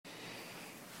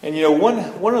And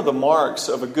one of the marks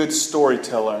of a good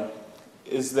storyteller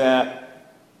is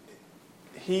that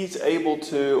he's able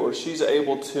to, or she's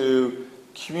able to,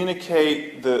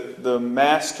 communicate the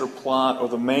master plot or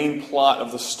the main plot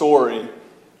of the story,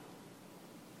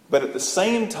 but at the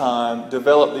same time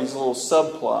develop these little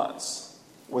subplots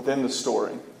within the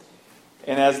story.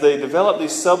 And as they develop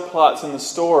these subplots in the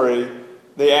story,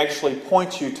 they actually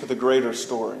point you to the greater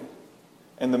story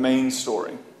and the main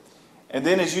story. And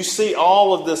then as you see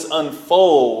all of this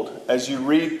unfold, as you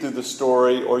read through the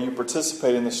story or you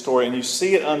participate in the story, and you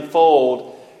see it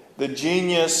unfold, the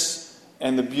genius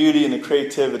and the beauty and the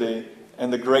creativity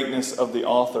and the greatness of the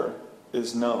author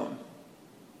is known.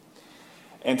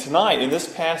 And tonight, in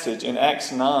this passage, in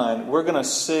Acts 9, we're going to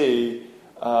see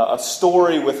a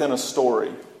story within a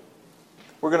story.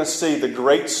 We're going to see the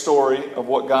great story of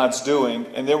what God's doing,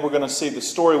 and then we're going to see the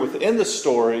story within the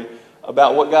story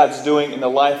about what God's doing in the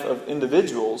life of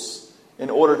individuals in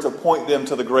order to point them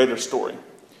to the greater story.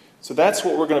 So that's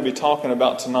what we're going to be talking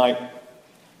about tonight.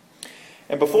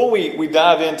 And before we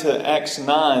dive into Acts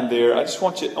 9 there, I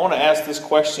want to ask this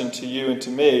question to you and to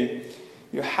me.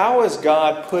 How is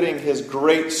God putting His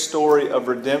great story of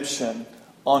redemption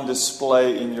on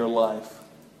display in your life?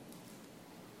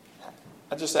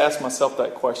 I just asked myself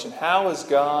that question. How is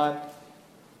God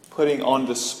putting on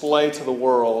display to the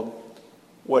world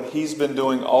what He's been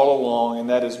doing all along, and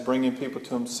that is bringing people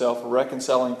to Himself,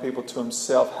 reconciling people to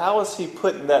Himself? How is He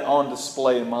putting that on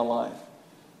display in my life,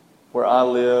 where I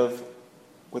live,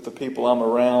 with the people I'm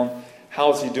around?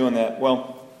 How is He doing that?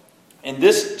 Well, in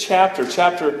this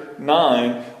chapter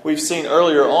 9, we've seen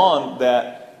earlier on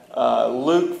that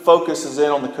Luke focuses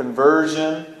in on the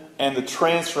conversion and the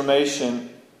transformation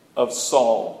of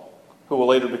Saul, who will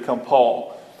later become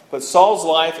Paul. But Saul's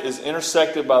life is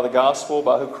intersected by the gospel,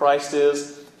 by who Christ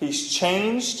is. He's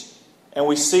changed, and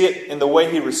we see it in the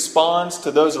way he responds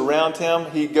to those around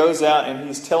him. He goes out and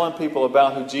he's telling people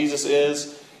about who Jesus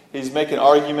is. He's making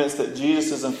arguments that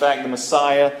Jesus is in fact the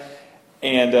Messiah.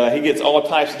 And he gets all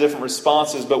types of different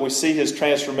responses, but we see his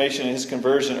transformation and his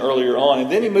conversion earlier on.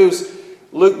 And then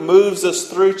Luke moves us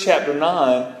through chapter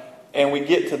 9, and we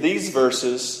get to these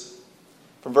verses,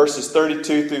 from verses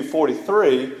 32 through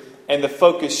 43, and the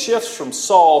focus shifts from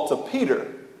Saul to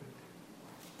Peter.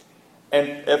 And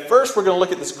at first we're going to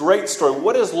look at this great story.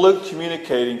 What is Luke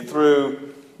communicating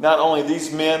through not only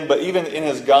these men, but even in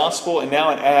his gospel and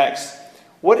now in Acts?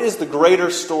 What is the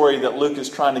greater story that Luke is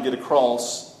trying to get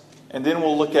across? And then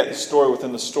we'll look at the story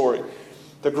within the story.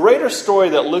 The greater story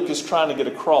that Luke is trying to get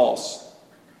across,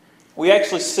 we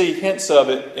actually see hints of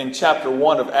it in chapter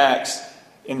 1 of Acts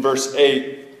in verse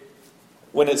 8,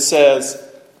 when it says,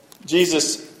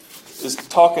 Jesus is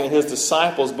talking to his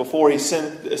disciples before he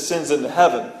ascends into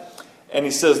heaven. And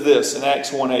he says this in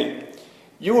Acts 1:8,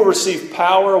 "You will receive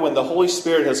power when the Holy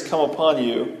Spirit has come upon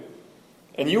you,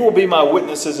 and you will be my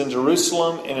witnesses in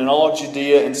Jerusalem and in all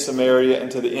Judea and Samaria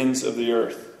and to the ends of the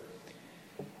earth."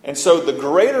 And so the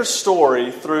greater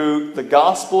story through the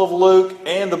Gospel of Luke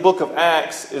and the book of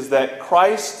Acts is that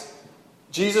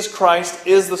Jesus Christ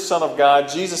is the Son of God.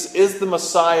 Jesus is the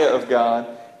Messiah of God.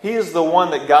 He is the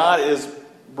one that God is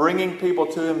bringing people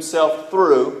to himself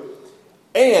through.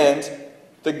 And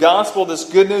the gospel, this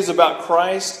good news about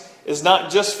Christ, is not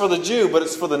just for the Jew, but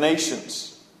it's for the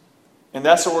nations. And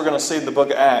that's what we're going to see in the book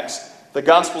of Acts. The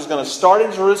gospel is going to start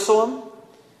in Jerusalem.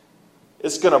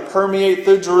 It's going to permeate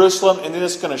through Jerusalem, and then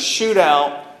it's going to shoot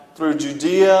out through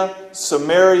Judea,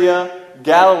 Samaria,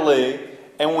 Galilee.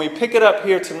 And when we pick it up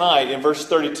here tonight in verse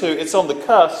 32, it's on the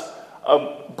cusp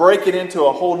of breaking into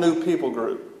a whole new people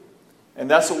group. And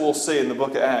that's what we'll see in the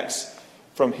book of Acts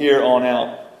from here on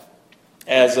out.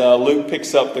 As Luke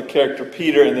picks up the character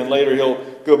Peter, and then later he'll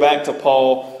go back to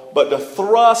Paul. But the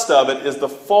thrust of it is the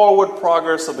forward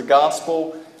progress of the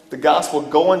gospel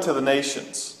going to the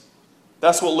nations.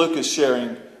 That's what Luke is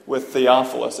sharing with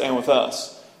Theophilus and with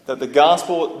us. That the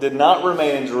gospel did not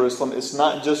remain in Jerusalem. It's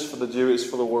not just for the Jew, it's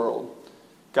for the world.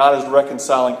 God is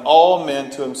reconciling all men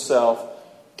to himself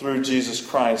through Jesus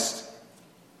Christ.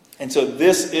 And so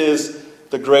this is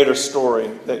the greater story,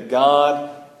 that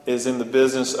God is in the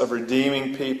business of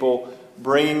redeeming people,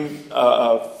 bringing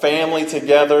a family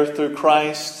together through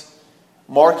Christ,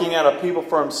 marking out a people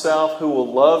for himself who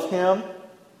will love him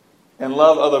and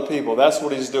love other people. That's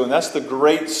what he's doing. That's the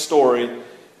great story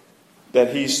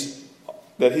that he's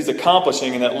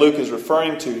accomplishing and that Luke is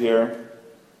referring to here.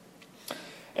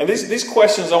 And these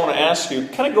questions I want to ask you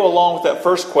kind of go along with that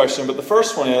first question, but the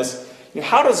first one is,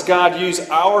 how does God use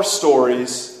our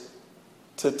stories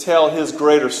to tell his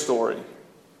greater story?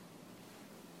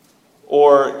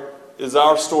 Or is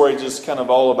our story just kind of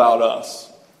all about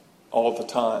us all the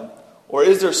time? Or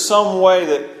is there some way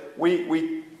that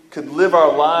we could live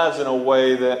our lives in a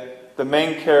way that the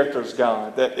main character is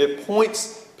God? That it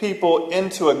points people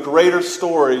into a greater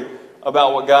story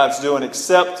about what God's doing,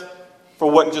 except for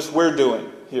what just we're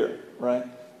doing here, right?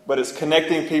 But it's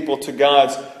connecting people to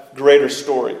God's greater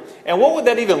story. And what would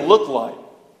that even look like?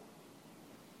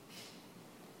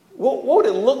 What would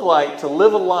it look like to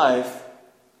live a life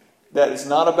that is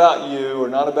not about you or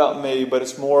not about me, but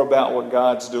it's more about what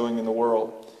God's doing in the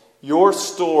world? Your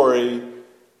story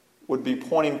would be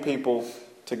pointing people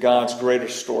to God's greater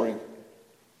story.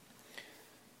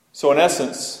 So in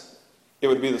essence, it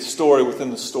would be the story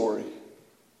within the story.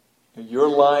 Your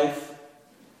life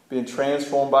being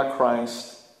transformed by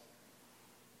Christ,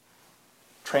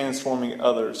 transforming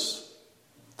others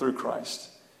through Christ.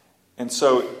 And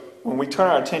so when we turn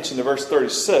our attention to verse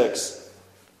 36,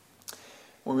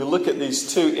 when we look at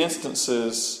these two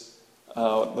instances,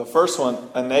 the first one,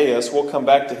 Aeneas, we'll come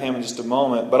back to him in just a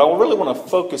moment, but I really want to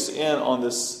focus in on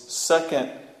this second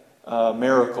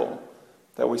miracle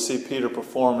that we see Peter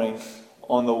performing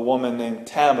on the woman named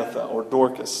Tabitha or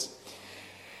Dorcas.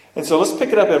 And so let's pick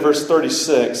it up at verse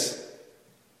 36.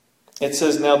 It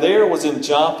says, "Now there was in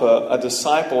Joppa a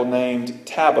disciple named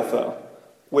Tabitha,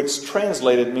 which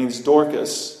translated means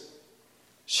Dorcas.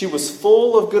 She was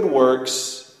full of good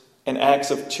works and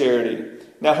acts of charity."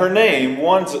 Now her name,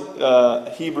 one's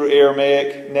a Hebrew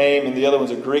Aramaic name and the other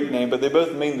one's a Greek name, but they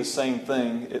both mean the same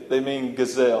thing. They mean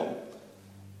gazelle.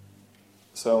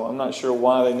 So I'm not sure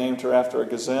why they named her after a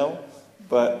gazelle,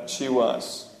 but she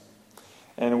was.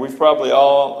 And we've probably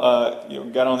all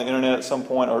got on the internet at some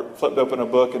point or flipped open a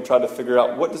book and tried to figure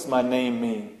out, what does my name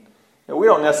mean? And we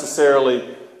don't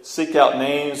necessarily seek out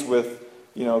names with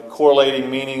correlating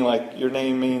meaning, like your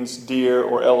name means deer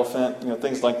or elephant,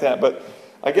 things like that. But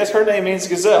I guess her name means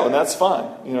gazelle, and that's fine.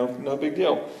 No big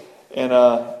deal. And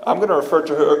I'm going to refer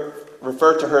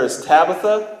to her as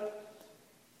Tabitha,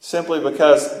 simply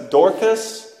because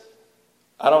Dorcas,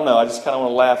 I don't know, I just kind of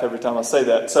want to laugh every time I say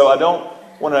that. So I don't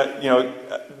want to,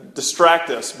 distract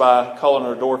us by calling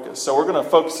her Dorcas. So we're going to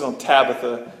focus on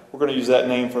Tabitha. We're going to use that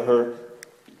name for her.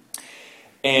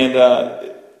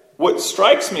 And what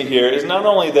strikes me here is not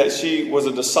only that she was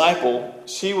a disciple,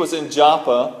 she was in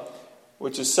Joppa,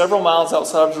 which is several miles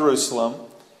outside of Jerusalem.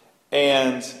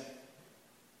 And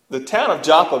the town of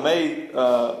Joppa may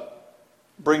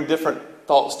bring different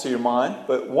thoughts to your mind,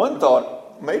 but one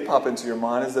thought may pop into your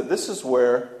mind is that this is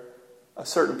where a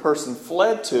certain person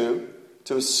fled to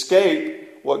escape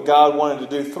what God wanted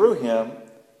to do through him.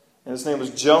 And his name was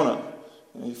Jonah.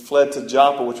 And he fled to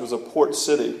Joppa, which was a port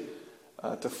city,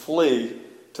 to flee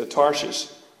to Tarshish,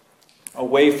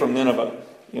 away from Nineveh,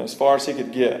 as far as he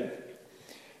could get.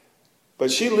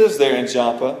 But she lives there in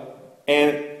Joppa,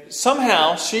 and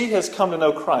somehow she has come to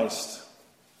know Christ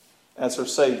as her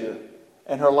Savior,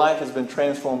 and her life has been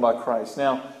transformed by Christ.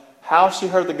 Now, how she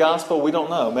heard the gospel, we don't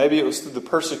know. Maybe it was through the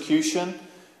persecution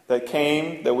that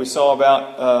came, that we saw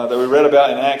about, that we read about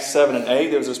in Acts 7 and 8.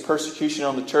 There was this persecution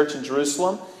on the church in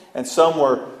Jerusalem, and some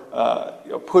were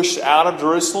pushed out of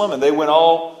Jerusalem, and they went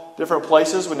all different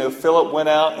places. We know Philip went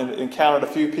out and encountered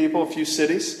a few people, a few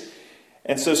cities.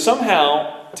 And so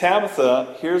somehow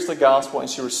Tabitha hears the gospel and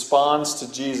she responds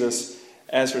to Jesus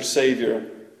as her Savior.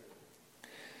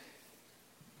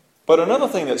 But another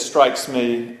thing that strikes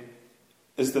me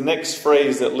is the next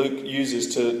phrase that Luke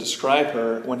uses to describe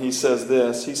her when he says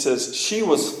this. He says, "She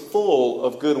was full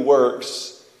of good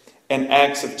works and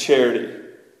acts of charity."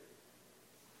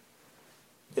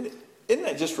 Isn't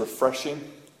that just refreshing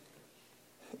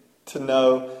to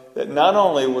know that not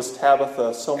only was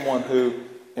Tabitha someone who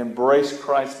embraced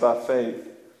Christ by faith,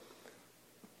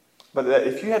 but that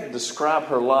if you had to describe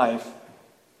her life,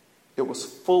 it was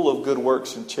full of good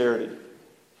works and charity.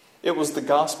 It was the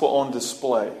gospel on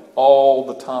display all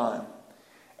the time.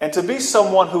 And to be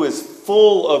someone who is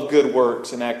full of good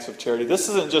works and acts of charity, this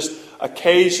isn't just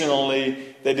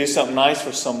occasionally they do something nice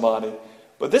for somebody,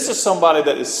 but this is somebody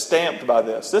that is stamped by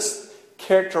this. This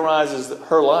characterizes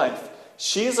her life.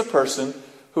 She is a person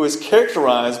who is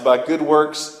characterized by good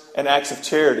works and acts of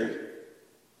charity.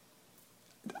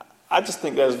 I just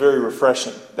think that is very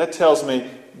refreshing. That tells me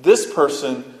this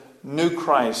person knew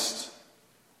Christ.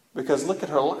 Because look at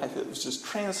her life. It was just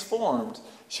transformed.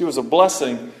 She was a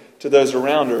blessing to those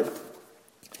around her.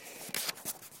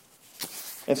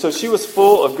 And so she was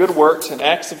full of good works and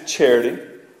acts of charity.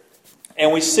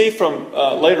 And we see from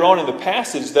later on in the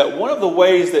passage that one of the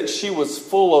ways that she was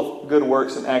full of good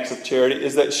works and acts of charity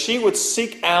is that she would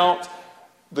seek out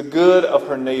the good of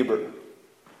her neighbor.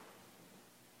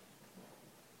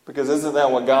 Because isn't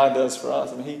that what God does for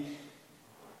us? I mean,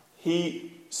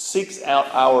 He seeks out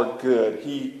our good.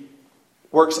 He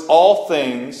works all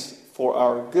things for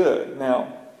our good.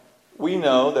 Now, we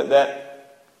know that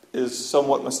is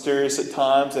somewhat mysterious at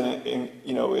times, and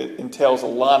it entails a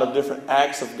lot of different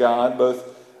acts of God, both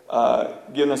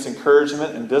giving us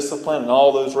encouragement and discipline and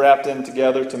all those wrapped in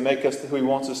together to make us who He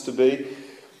wants us to be.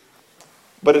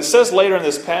 But it says later in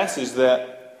this passage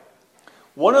that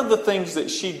one of the things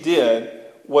that she did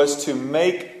was to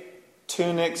make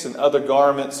tunics and other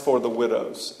garments for the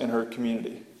widows in her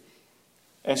community.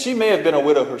 And she may have been a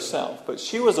widow herself, but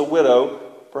she was a widow,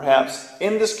 perhaps,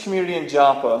 in this community in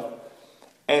Joppa,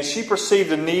 and she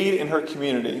perceived a need in her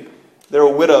community. There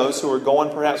were widows who were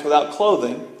going perhaps without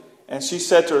clothing, and she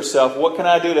said to herself, what can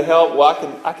I do to help?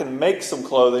 Well, I can make some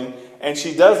clothing. And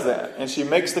she does that. And she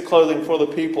makes the clothing for the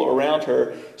people around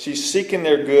her. She's seeking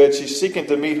their good. She's seeking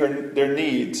to meet their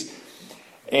needs.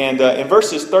 And in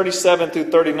verses 37 through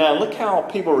 39, look how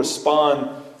people respond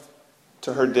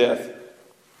to her death.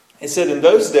 It said, in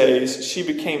those days she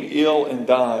became ill and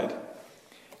died.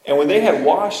 And when they had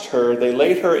washed her, they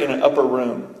laid her in an upper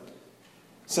room.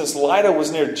 Since Lydda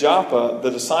was near Joppa, the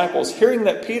disciples, hearing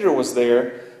that Peter was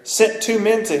there, sent 2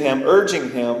 men to him, urging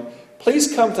him,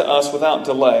 please come to us without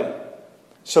delay.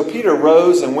 So Peter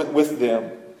rose and went with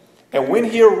them. And when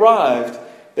he arrived,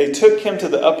 they took him to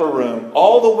the upper room.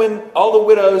 All the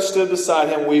widows stood beside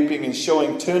him weeping and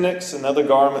showing tunics and other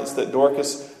garments that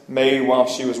Dorcas made while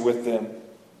she was with them.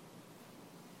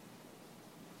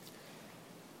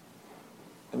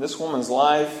 In this woman's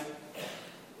life,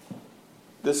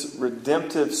 this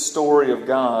redemptive story of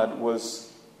God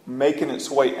was making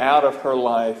its way out of her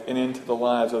life and into the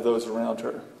lives of those around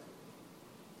her.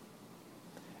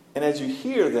 And as you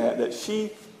hear that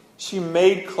she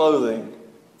made clothing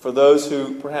for those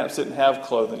who perhaps didn't have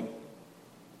clothing,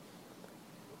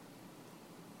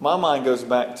 my mind goes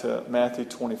back to Matthew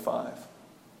 25.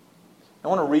 I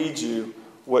want to read you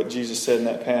what Jesus said in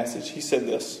that passage. He said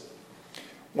this,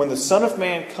 when the Son of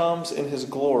Man comes in His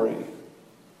glory,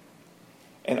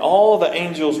 and all the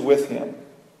angels with Him,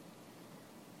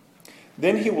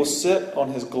 then He will sit on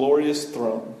His glorious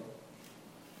throne.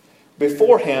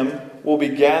 Before Him will be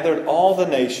gathered all the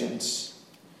nations,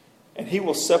 and He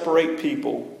will separate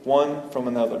people one from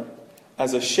another,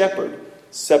 as a shepherd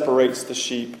separates the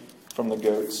sheep from the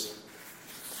goats.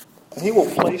 And He will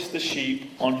place the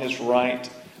sheep on His right,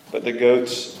 but the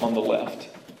goats on the left.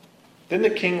 Then the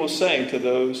King will say to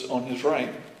those on His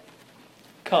right,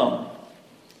 come,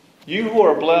 you who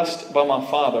are blessed by my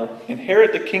Father,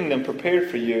 inherit the kingdom prepared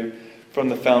for you from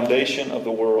the foundation of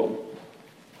the world.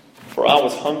 For I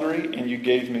was hungry, and you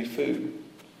gave me food.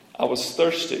 I was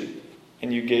thirsty,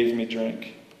 and you gave me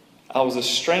drink. I was a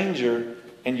stranger,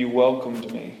 and you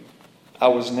welcomed me. I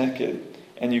was naked,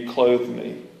 and you clothed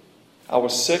me. I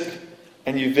was sick,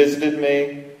 and you visited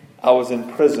me. I was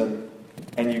in prison,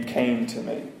 and you came to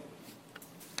me.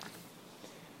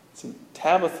 See,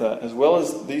 Tabitha, as well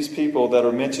as these people that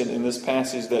are mentioned in this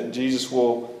passage that Jesus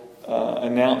will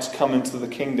announce come into the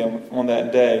kingdom on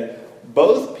that day,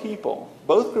 both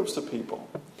groups of people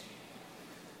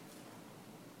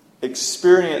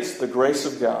experienced the grace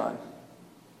of God.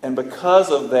 And because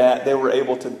of that, they were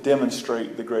able to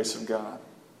demonstrate the grace of God.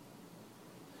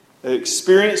 They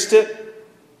experienced it.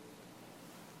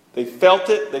 They felt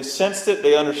it. They sensed it.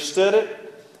 They understood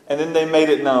it. And then they made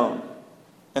it known.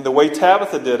 And the way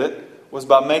Tabitha did it was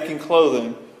by making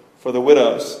clothing for the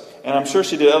widows. And I'm sure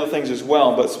she did other things as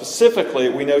well, but specifically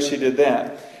we know she did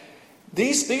that.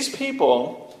 These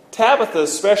people, Tabitha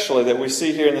especially, that we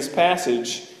see here in this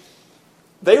passage,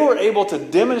 they were able to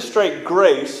demonstrate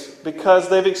grace because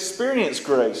they've experienced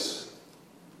grace.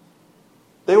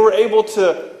 They were able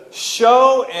to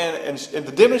show and to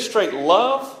demonstrate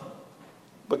love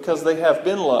because they have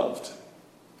been loved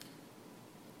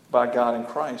by God in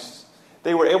Christ.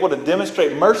 They were able to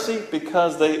demonstrate mercy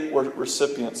because they were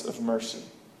recipients of mercy.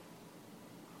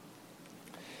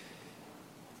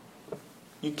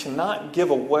 You cannot give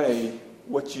away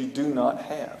what you do not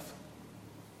have.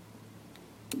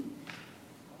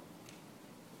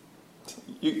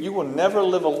 You will never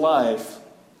live a life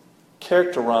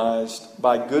characterized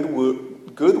by good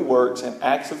works and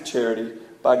acts of charity,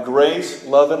 by grace,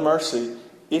 love, and mercy,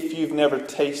 if you've never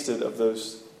tasted of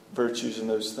those virtues and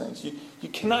those things. You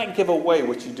cannot give away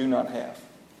what you do not have.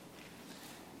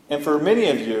 And for many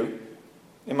of you,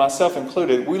 and myself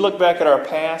included, we look back at our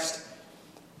past,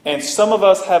 and some of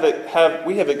us have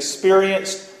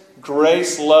experienced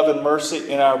grace, love, and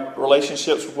mercy in our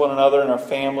relationships with one another, in our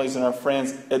families, and our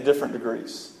friends at different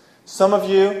degrees. Some of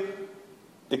you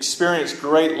experienced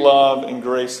great love and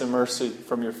grace and mercy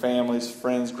from your families,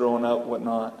 friends growing up,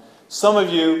 whatnot. Some of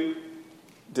you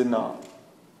did not.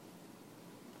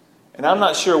 And I'm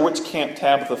not sure which camp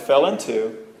Tabitha fell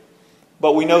into,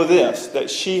 but we know this,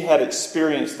 that she had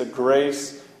experienced the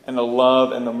grace and the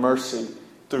love and the mercy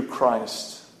through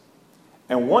Christ.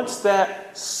 And once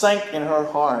that sank in her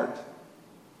heart,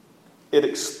 it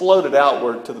exploded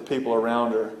outward to the people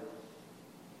around her.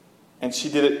 And she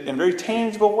did it in very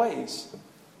tangible ways.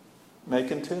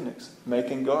 Making tunics,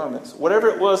 making garments, whatever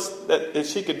it was that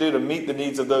she could do to meet the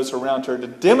needs of those around her, to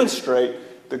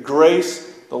demonstrate the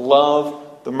grace, the love,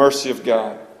 the mercy of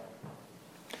God.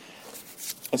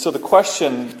 And so the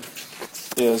question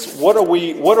is, what are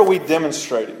we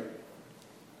demonstrating?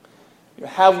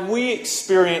 Have we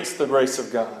experienced the grace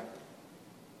of God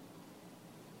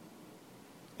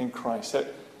in Christ?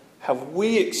 Have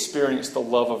we experienced the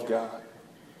love of God?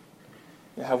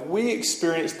 Have we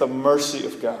experienced the mercy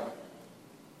of God?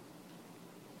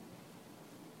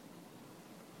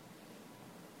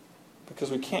 Because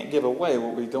we can't give away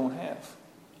what we don't have.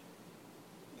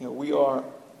 We are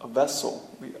a vessel.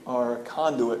 We are a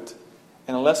conduit.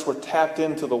 And unless we're tapped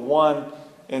into the one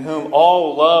in whom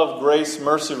all love, grace,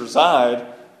 mercy reside,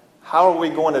 how are we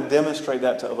going to demonstrate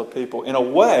that to other people in a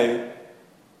way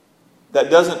that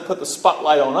doesn't put the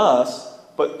spotlight on us,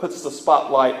 but puts the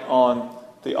spotlight on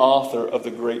the author of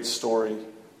the great story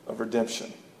of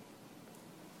redemption?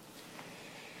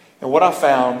 And what I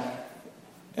found,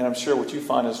 and I'm sure what you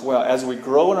find as well, as we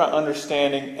grow in our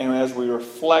understanding and as we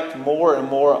reflect more and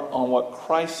more on what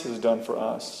Christ has done for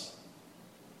us,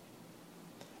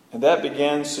 and that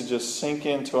begins to just sink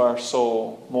into our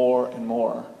soul more and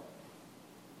more,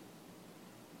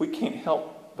 we can't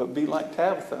help but be like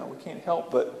Tabitha. We can't help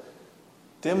but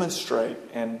demonstrate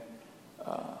and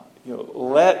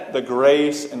let the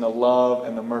grace and the love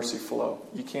and the mercy flow.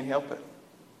 You can't help it.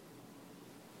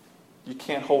 You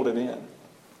can't hold it in.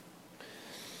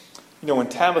 When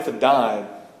Tabitha died,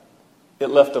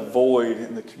 it left a void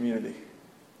in the community.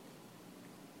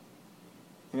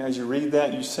 As you read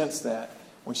that, you sense that.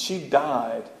 When she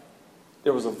died,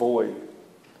 there was a void.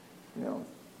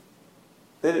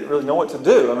 They didn't really know what to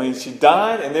do. She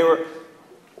died and they were,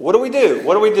 what do we do?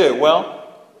 What do we do? Well,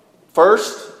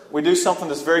 first, we do something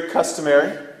that's very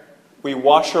customary. We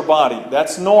wash her body.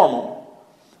 That's normal.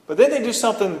 But then they do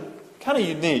something kind of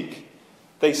unique.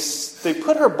 They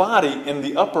put her body in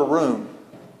the upper room.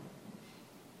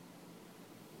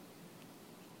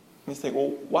 And you think, well,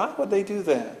 why would they do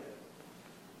that?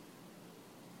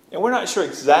 And we're not sure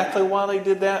exactly why they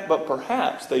did that, but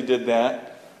perhaps they did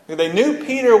that. They knew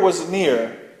Peter was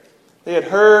near. They had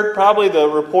heard probably the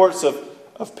reports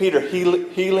of Peter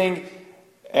healing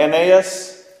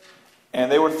Aeneas.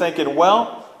 And they were thinking,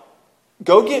 well,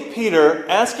 go get Peter,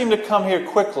 ask him to come here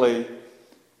quickly.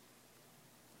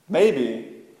 Maybe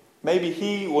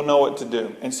he will know what to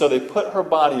do. And so they put her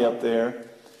body up there,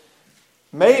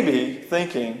 maybe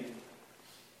thinking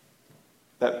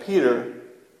that Peter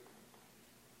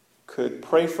could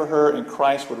pray for her and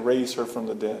Christ would raise her from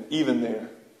the dead, even there.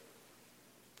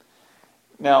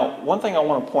 Now, one thing I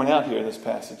want to point out here in this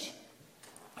passage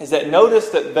is that notice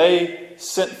that they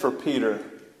sent for Peter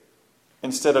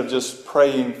instead of just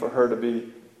praying for her to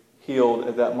be healed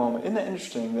at that moment. Isn't that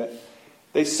interesting that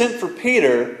they sent for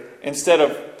Peter instead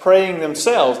of praying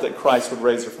themselves that Christ would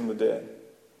raise her from the dead?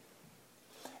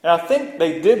 And I think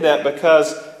they did that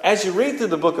because as you read through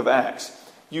the book of Acts,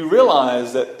 you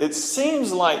realize that it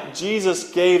seems like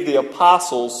Jesus gave the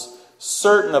apostles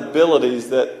certain abilities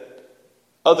that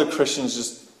other Christians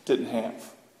just didn't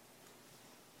have.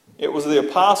 It was the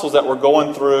apostles that were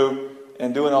going through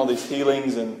and doing all these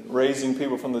healings and raising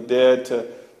people from the dead to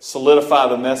solidify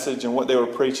the message and what they were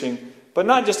preaching. But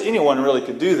not just anyone really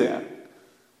could do that.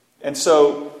 And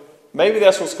so maybe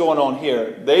that's what's going on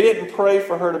here. They didn't pray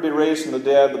for her to be raised from the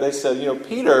dead, but they said,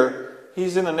 Peter,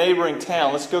 he's in the neighboring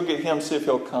town. Let's go get him, see if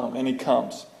he'll come. And he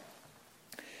comes.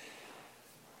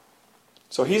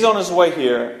 So he's on his way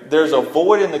here. There's a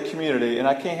void in the community, and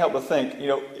I can't help but think,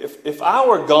 if I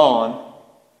were gone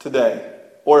today,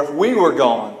 or if we were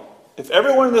gone, if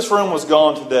everyone in this room was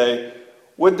gone today,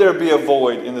 would there be a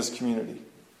void in this community?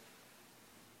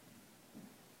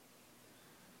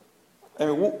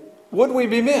 Would we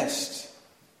be missed?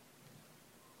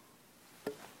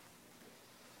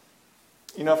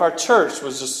 If our church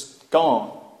was just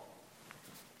gone,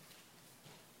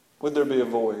 would there be a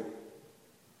void?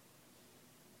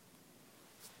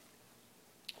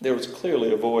 There was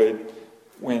clearly a void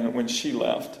when she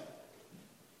left.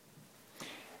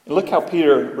 And look how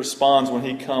Peter responds when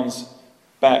he comes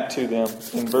back to them.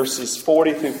 In verses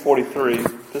 40 through 43,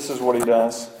 this is what he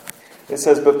does. It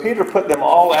says, "But Peter put them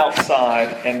all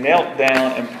outside and knelt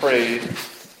down and prayed.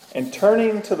 And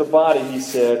turning to the body, he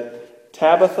said,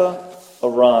 'Tabitha,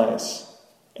 arise.'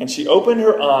 And she opened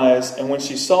her eyes, and when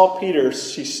she saw Peter,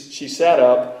 she sat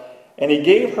up, and he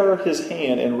gave her his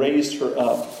hand and raised her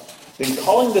up. Then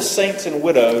calling the saints and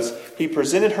widows, he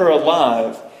presented her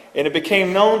alive, and it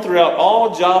became known throughout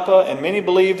all Joppa, and many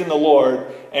believed in the Lord,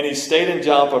 and he stayed in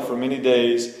Joppa for many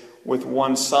days with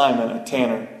one Simon, a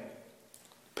tanner.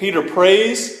 Peter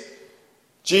prays.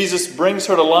 Jesus brings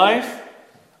her to life.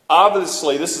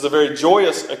 Obviously, this is a very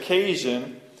joyous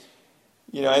occasion.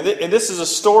 And this is a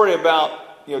story about,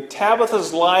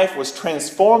 Tabitha's life was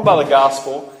transformed by the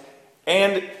gospel,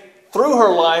 and through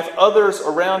her life, others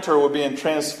around her were being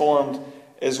transformed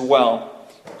as well.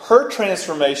 Her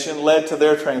transformation led to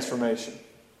their transformation.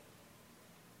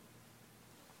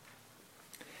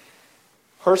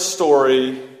 Her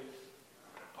story,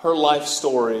 her life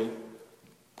story,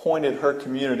 pointed her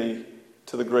community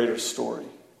to the greater story.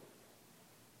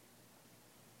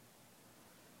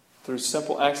 Through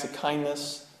simple acts of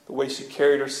kindness, the way she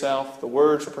carried herself, the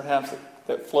words perhaps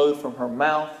that flowed from her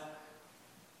mouth,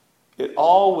 it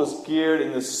all was geared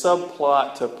in this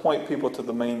subplot to point people to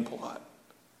the main plot.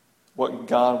 What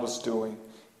God was doing.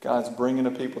 God's bringing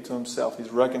the people to himself. He's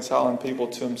reconciling people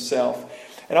to himself.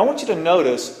 And I want you to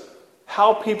notice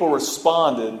how people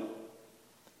responded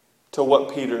to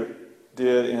what Peter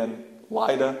did in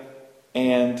Lydda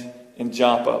and in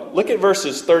Joppa. Look at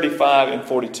verses 35 and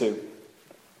 42.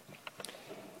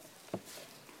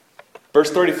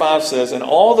 Verse 35 says, "And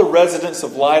all the residents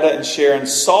of Lydda and Sharon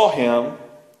saw him,"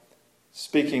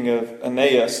 speaking of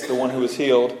Aeneas, the one who was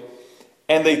healed,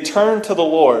 "and they turned to the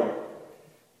Lord."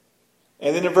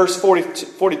 And then in verse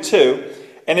 42,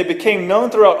 "And it became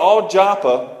known throughout all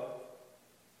Joppa,"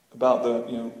 about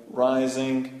the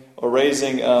raising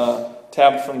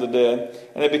Tabitha from the dead,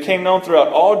 "and it became known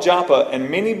throughout all Joppa, and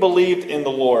many believed in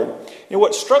the Lord."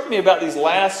 What struck me about these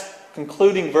last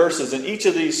concluding verses in each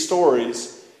of these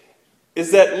stories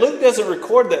is that Luke doesn't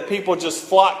record that people just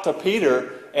flocked to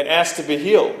Peter and asked to be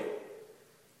healed.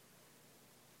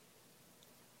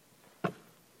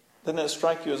 Doesn't that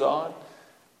strike you as odd?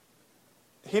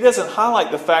 He doesn't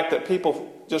highlight the fact that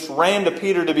people just ran to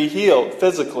Peter to be healed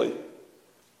physically.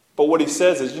 But what he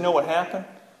says is, you know what happened?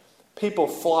 People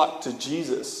flocked to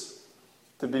Jesus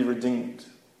to be redeemed.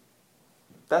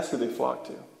 That's who they flocked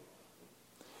to.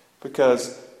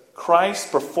 Because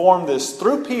Christ performed this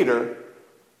through Peter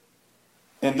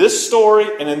in this story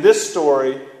and in this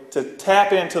story to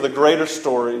tap into the greater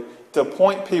story, to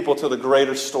point people to the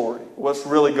greater story, what's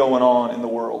really going on in the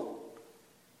world.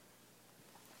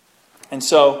 And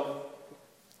so,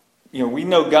 we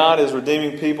know God is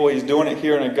redeeming people. He's doing it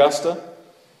here in Augusta.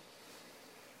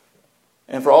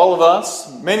 And for all of us,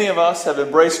 many of us have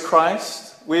embraced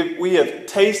Christ. We have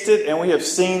tasted and we have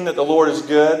seen that the Lord is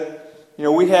good.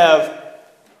 We have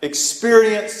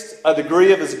experienced a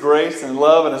degree of His grace and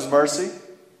love and His mercy.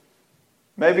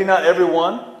 Maybe not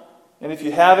everyone. And if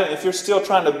you haven't, if you're still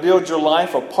trying to build your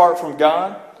life apart from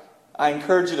God, I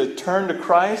encourage you to turn to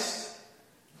Christ.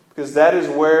 Because that is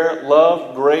where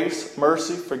love, grace,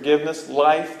 mercy, forgiveness,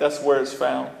 life, that's where it's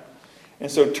found.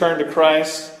 And so turn to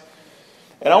Christ.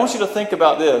 And I want you to think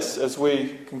about this as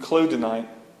we conclude tonight.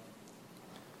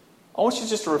 I want you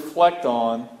just to reflect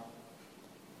on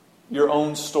your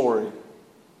own story.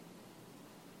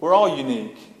 We're all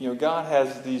unique. God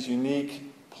has these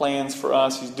unique plans for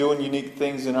us. He's doing unique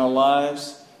things in our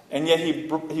lives. And yet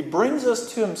He brings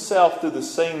us to Himself through the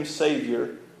same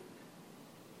Savior.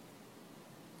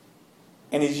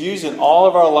 And He's using all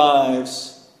of our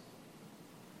lives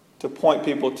to point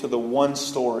people to the one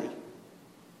story.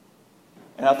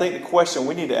 And I think the question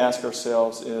we need to ask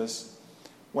ourselves is,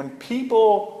 when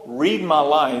people read my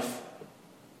life,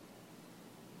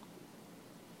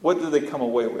 what do they come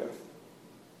away with?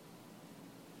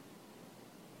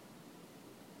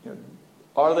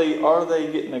 Are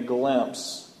they getting a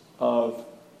glimpse of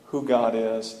who God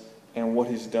is and what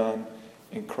He's done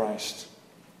in Christ?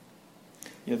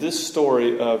 This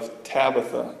story of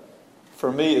Tabitha,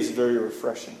 for me, is very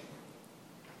refreshing.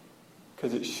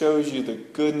 Because it shows you the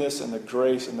goodness and the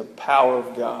grace and the power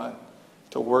of God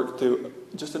to work through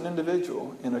just an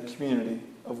individual in a community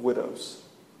of widows.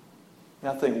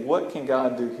 And I think, what can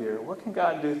God do here? What can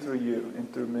God do through you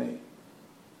and through me?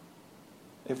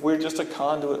 If we're just a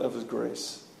conduit of His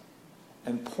grace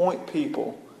and point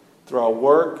people through our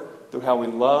work, through how we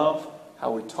love,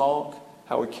 how we talk,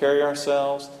 how we carry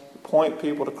ourselves, point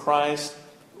people to Christ,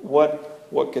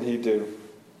 what could He do?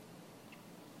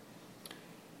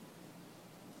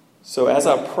 So as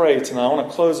I pray tonight, I want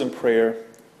to close in prayer.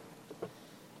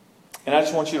 And I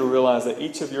just want you to realize that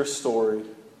each of your story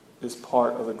is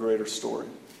part of the greater story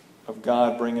of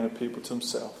God bringing the people to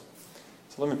Himself.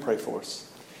 So let me pray for us.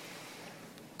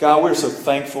 God, we're so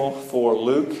thankful for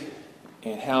Luke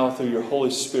and how through your Holy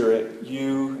Spirit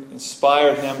you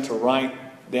inspired him to write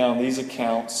down these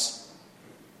accounts.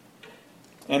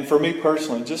 And for me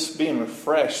personally, just being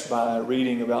refreshed by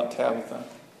reading about Tabitha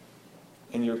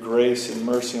and your grace and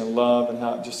mercy and love and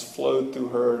how it just flowed through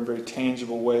her in very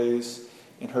tangible ways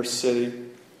in her city.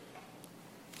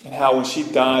 And how when she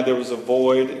died there was a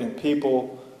void and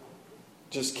people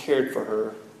just cared for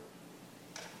her.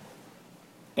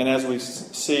 And as we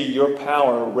see your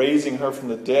power raising her from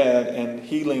the dead and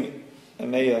healing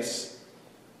Aeneas,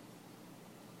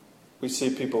 we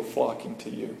see people flocking to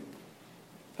you.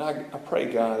 And I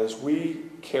pray, God, as we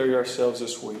carry ourselves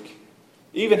this week,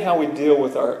 even how we deal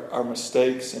with our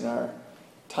mistakes and our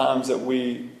times that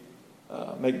we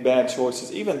make bad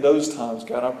choices, even those times,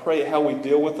 God, I pray how we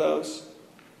deal with those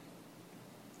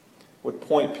would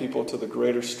point people to the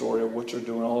greater story of what you're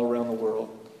doing all around the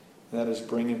world. And that is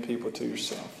bringing people to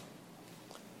yourself.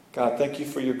 God, thank you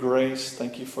for your grace.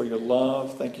 Thank you for your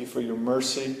love. Thank you for your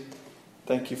mercy.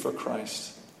 Thank you for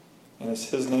Christ. And it's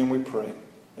his name we pray.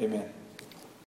 Amen.